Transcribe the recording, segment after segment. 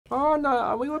Oh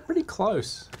no, we were pretty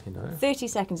close, you know. 30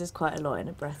 seconds is quite a lot in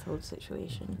a breath hold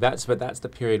situation. But that's the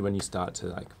period when you start to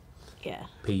like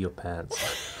pee your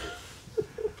pants.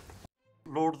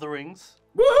 Lord of the Rings.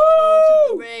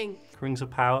 Woo! Rings of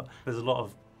Power. There's a lot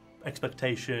of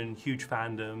expectation, huge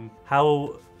fandom.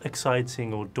 How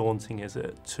exciting or daunting is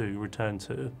it to return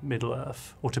to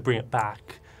Middle-earth or to bring it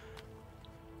back?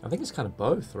 I think it's kind of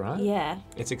both, right? Yeah.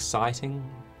 It's exciting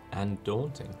and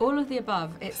daunting. All of the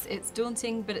above. It's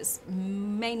daunting, but it's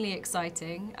mainly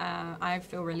exciting. I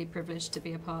feel really privileged to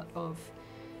be a part of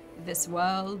this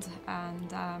world,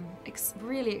 and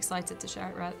really excited to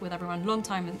share it with everyone. Long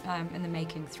time in the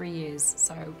making, 3 years,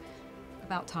 so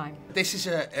about time. This is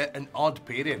an odd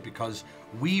period because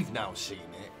we've now seen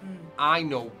it. I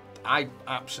know, I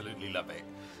absolutely love it,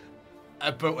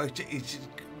 but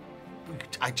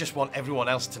I just want everyone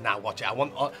else to now watch it. I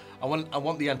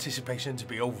want the anticipation to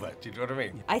be over. Do you know what I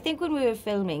mean? I think when we were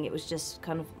filming, it was just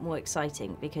kind of more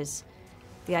exciting because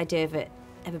the idea of it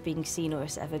ever being seen or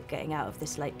us ever getting out of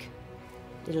this like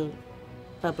little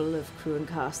bubble of crew and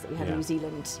cast that we had in New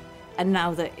Zealand, and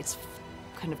now that it's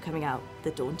kind of coming out, the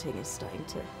daunting is starting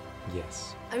to.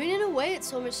 Yes. I mean, in a way,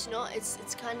 it's almost not.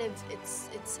 It's kind of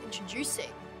it's introducing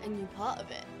a new part of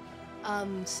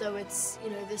it. So it's,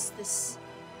 you know, this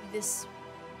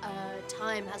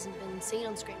time hasn't been seen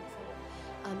on screen before.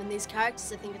 And these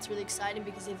characters, I think it's really exciting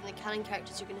because if they're canon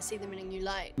characters, you're going to see them in a new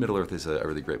light. Middle-earth is a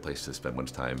really great place to spend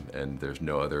one's time, and there's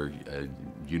no other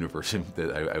universe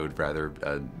that I would rather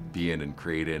be in and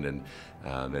create in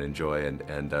and enjoy.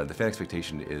 And the fan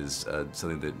expectation is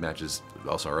something that matches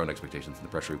also our own expectations and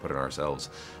the pressure we put on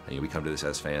ourselves. And, you know, we come to this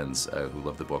as fans who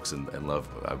love the books and love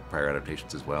prior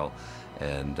adaptations as well.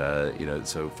 And you know,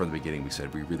 so from the beginning we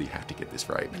said we really have to get this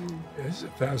right. Yeah, this is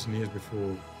 1,000 years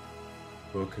before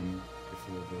book and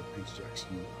before the Peter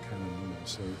Jackson canon, you know,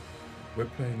 so we're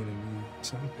playing in a new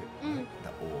sandpit. Right? The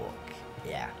orc,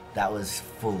 yeah, that was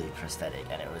fully prosthetic,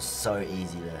 and it was so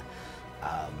easy to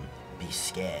be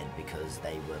scared because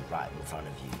they were right in front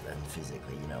of you and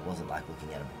physically, you know, it wasn't like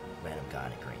looking at a random guy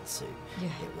in a green suit. Yeah.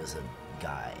 It was a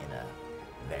guy in a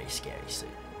very scary suit.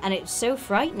 And it's so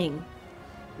frightening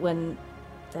when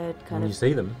they're kind when you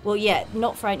see them. Well, yeah,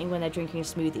 not frightening when they're drinking a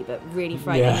smoothie, but really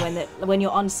frightening when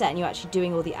you're on set and you're actually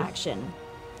doing all the action.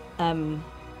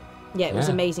 Yeah, it was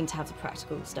amazing to have the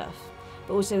practical stuff.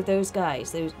 But also those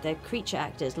guys, they're creature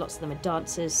actors. Lots of them are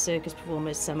dancers, circus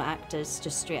performers, some are actors,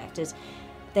 just street actors.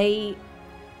 They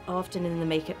are often in the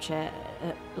makeup chair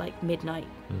at like midnight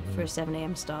for a 7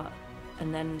 a.m. start,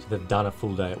 and then so they've done a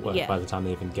full day at work by the time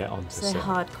they even get onto set. They're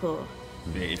hardcore.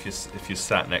 If you're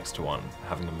sat next to one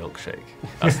having a milkshake,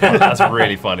 that's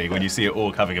really funny when you see an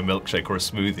orc having a milkshake or a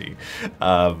smoothie.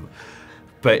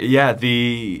 But yeah,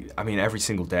 I mean, every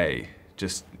single day,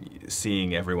 just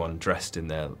seeing everyone dressed in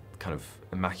their kind of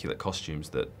immaculate costumes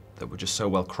that were just so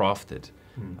well crafted.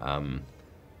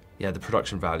 Yeah, the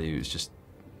production value is just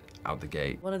out the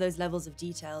gate. One of those levels of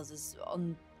details is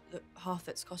on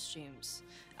Harfoot's costumes.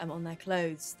 On their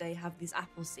clothes, they have these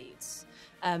apple seeds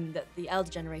that the elder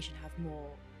generation have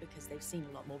more because they've seen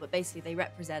a lot more, but basically they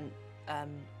represent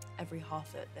every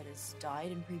Harfoot that has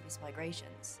died in previous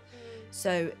migrations.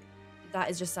 So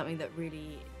that is just something that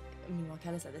really, I mean,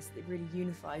 Markella said this, it really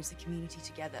unifies the community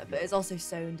together, but it's also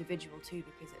so individual too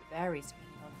because it varies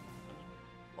depending on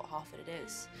what Harfoot it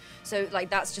is. So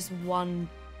like that's just one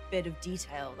bit of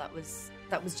detail that was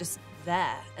just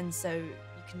there, and so you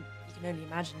can only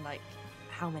imagine like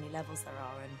how many levels there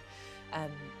are,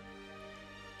 and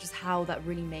just how that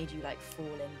really made you like fall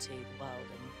into the world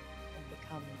and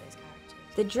become those characters.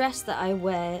 The dress that I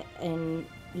wear in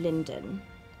Linden,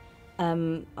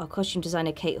 our costume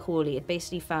designer Kate Hawley had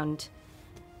basically found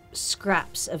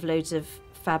scraps of loads of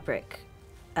fabric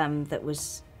that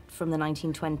was from the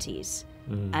 1920s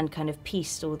and kind of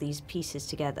pieced all these pieces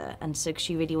together, and so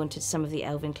she really wanted some of the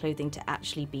elven clothing to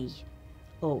actually be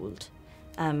old.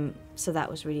 So that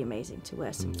was really amazing to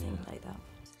wear something like that.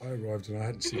 I arrived and I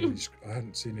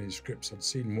hadn't seen any scripts. I'd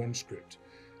seen one script,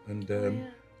 and I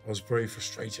was very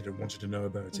frustrated and wanted to know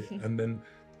about it. And then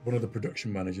one of the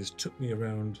production managers took me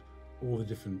around all the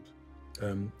different,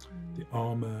 the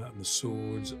armour and the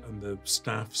swords and the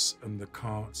staffs and the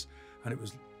carts, and it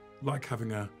was like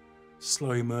having a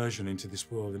slow immersion into this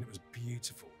world, and it was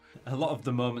beautiful. A lot of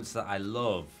the moments that I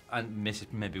love, and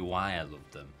maybe why I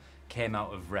love them, came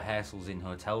out of rehearsals in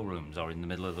hotel rooms or in the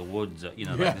middle of the woods. You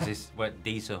know, like there's this where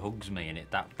Disa hugs me, and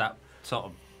that sort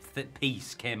of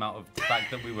piece came out of the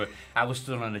fact that I was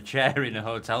stood on a chair in a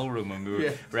hotel room when we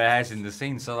were rehearsing the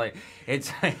scene. So like,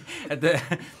 it's at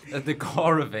the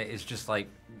core of it is just like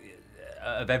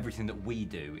of everything that we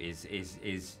do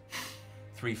is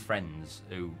three friends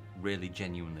who really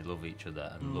genuinely love each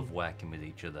other and love working with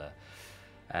each other,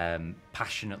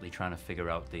 passionately trying to figure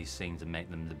out these scenes and make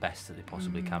them the best that they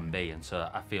possibly can be. And so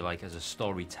I feel like as a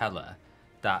storyteller,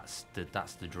 that's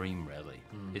the dream really,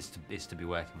 is to be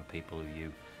working with people who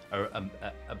you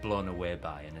are blown away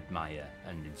by and admire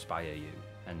and inspire you.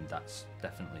 And that's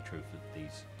definitely true for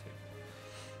these two.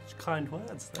 It's kind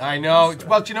words. There. I know.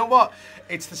 Well, do you know what?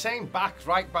 It's the same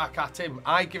right back at him.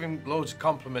 I give him loads of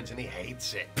compliments and he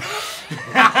hates it.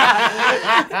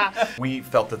 We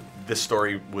felt that this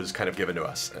story was kind of given to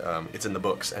us. It's in the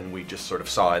books, and we just sort of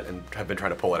saw it and have been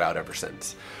trying to pull it out ever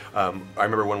since. I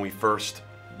remember when we first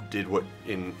did what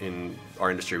in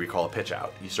our industry we call a pitch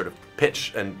out. You sort of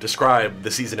pitch and describe the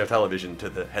season of television to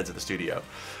the heads of the studio.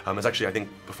 It's actually, I think,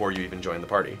 before you even joined the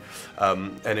party.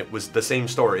 And it was the same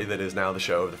story that is now the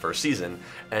show of the first season.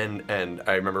 And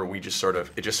I remember we just sort of,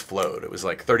 it just flowed. It was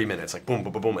like 30 minutes, like boom,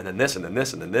 boom, boom, boom, and then this, and then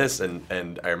this, and then this.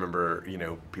 And I remember, you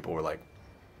know, people were like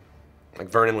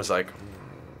Vernon was like,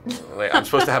 I'm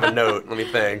supposed to have a note, let me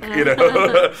think, you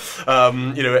know.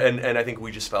 You know, and I think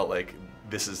we just felt like,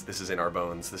 this is in our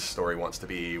bones. This story wants to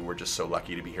be. We're just so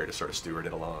lucky to be here to sort of steward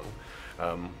it along,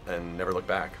 and never look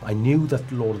back. I knew that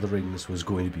Lord of the Rings was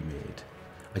going to be made.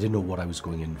 I didn't know what I was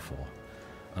going in for,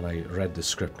 and I read the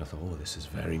script and I thought, oh, this is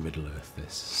very Middle Earth.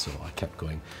 This. So I kept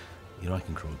going. You know, I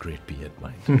can grow a great beard,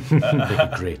 mate. Make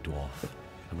a great dwarf.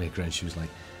 And my grand, she was like,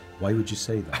 why would you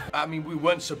say that? I mean, we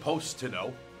weren't supposed to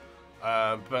know.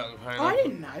 But I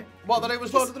didn't know. What, that it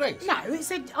was Lord of the Rings? No, it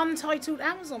said Untitled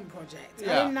Amazon Project.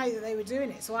 Yeah. I didn't know that they were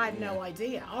doing it, so I had no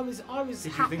idea. I was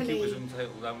Did happily... you think it was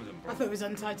Untitled Amazon Project? I thought it was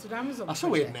Untitled Amazon That's Project. a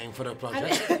weird name for a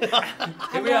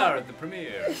project. Here we are at the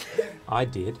premiere. I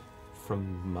did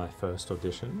from my first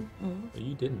audition. But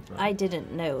you didn't, right? I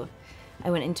didn't know.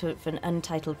 I went into it for an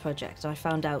Untitled Project, and I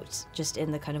found out just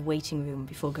in the kind of waiting room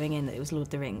before going in that it was Lord of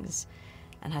the Rings,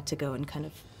 and had to go and kind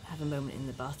of have a moment in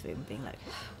the bathroom being like,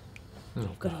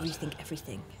 I've got to rethink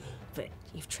everything. But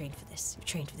you've trained for this. You've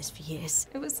trained for this for years.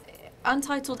 It was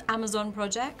Untitled Amazon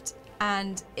Project,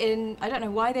 and I don't know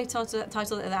why they titled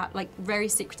it that, like very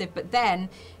secretive, but then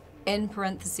in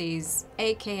parentheses,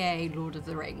 AKA Lord of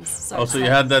the Rings. So you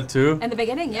had that too? In the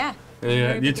beginning, yeah.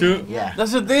 Yeah, you too? Yeah.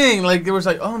 That's the thing, like there was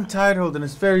like, Untitled, and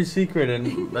it's very secret,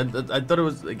 and I thought it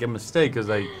was like a mistake, because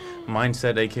like, mine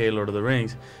said AKA Lord of the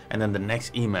Rings, and then the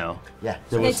next email, there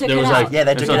was like, yeah,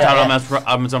 they took it out.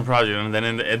 Amazon Project, and then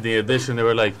in the edition they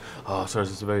were like, oh, sorry,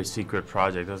 it's a very secret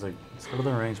project. I was like, it's Lord of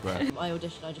the Rings, bro. My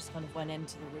audition, I just kind of went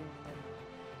into the room and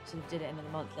sort of did it, and then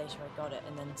a month later I got it,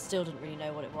 and then still didn't really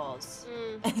know what it was,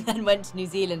 and then went to New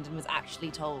Zealand and was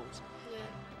actually told.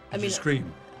 Yeah. Did you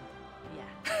scream?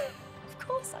 Yeah, of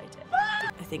course I did.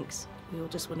 I think we all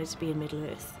just wanted to be in Middle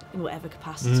Earth in whatever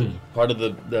capacity. Part of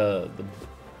the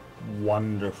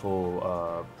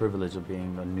wonderful privilege of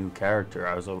being a new character,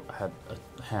 I had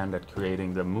a hand at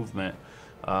creating the movement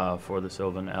for the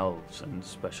Sylvan Elves, and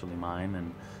especially mine,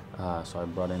 and so I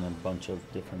brought in a bunch of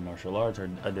different martial arts.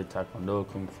 I did Taekwondo,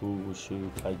 Kung Fu, Wushu,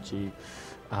 Tai Chi,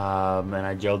 and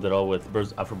I gelled it all with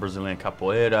Afro-Brazilian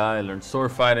capoeira. I learned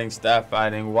sword fighting, staff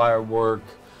fighting, wire work,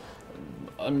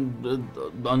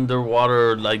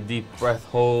 underwater, like deep breath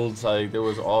holds, like there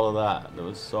was all of that. There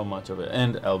was so much of it,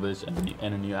 and Elvish, and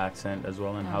a new accent as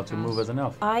well, and how to move as an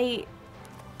elf. I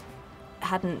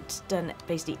hadn't done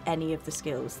basically any of the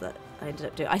skills that I ended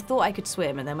up doing. I thought I could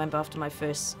swim, and then I remember after my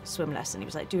first swim lesson, he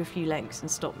was like, do a few lengths,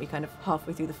 and stopped me kind of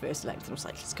halfway through the first length, and I was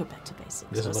like, let's go back to basics.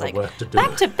 There's I was a lot like, of work to do.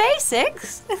 back to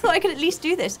basics? I thought I could at least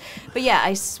do this. But yeah,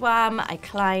 I swam, I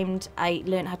climbed, I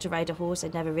learned how to ride a horse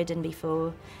I'd never ridden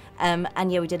before.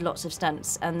 And yeah, we did lots of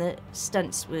stunts, and the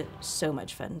stunts were so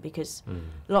much fun, because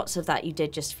lots of that you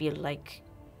did just feel like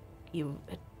you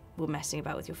were messing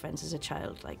about with your friends as a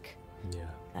child, like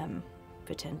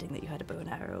pretending that you had a bow and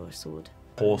arrow or a sword.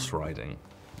 Horse riding,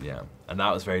 yeah, and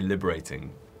that was very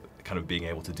liberating, kind of being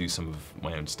able to do some of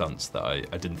my own stunts that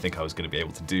I didn't think I was going to be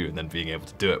able to do, and then being able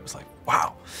to do it was like,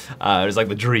 wow. It was like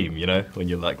the dream, you know, when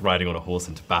you're like riding on a horse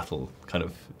into battle, kind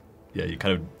of, yeah, you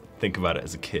kind of think about it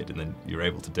as a kid, and then you're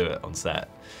able to do it on set.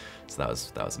 So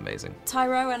that was amazing.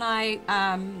 Tyro and I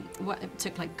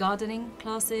took like gardening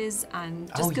classes, and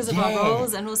just because of our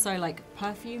roles, and also like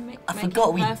perfume. I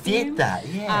forgot we did that.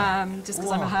 Yeah. Just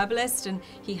because I'm a herbalist, and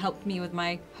he helped me with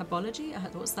my herbology.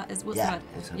 What's that? What's that?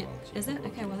 Yeah, is it?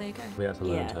 Okay, well there you go. We had to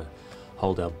learn to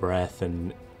hold our breath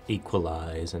and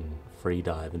equalize and free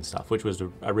dive and stuff, which was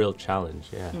a real challenge.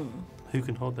 Yeah. Who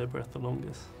can hold their breath the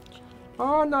longest?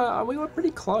 Oh no, we were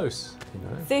pretty close, you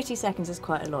know. 30 seconds is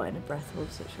quite a lot in a breath hold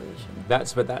situation.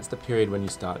 But that's the period when you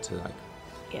start to like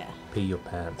pee your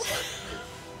pants.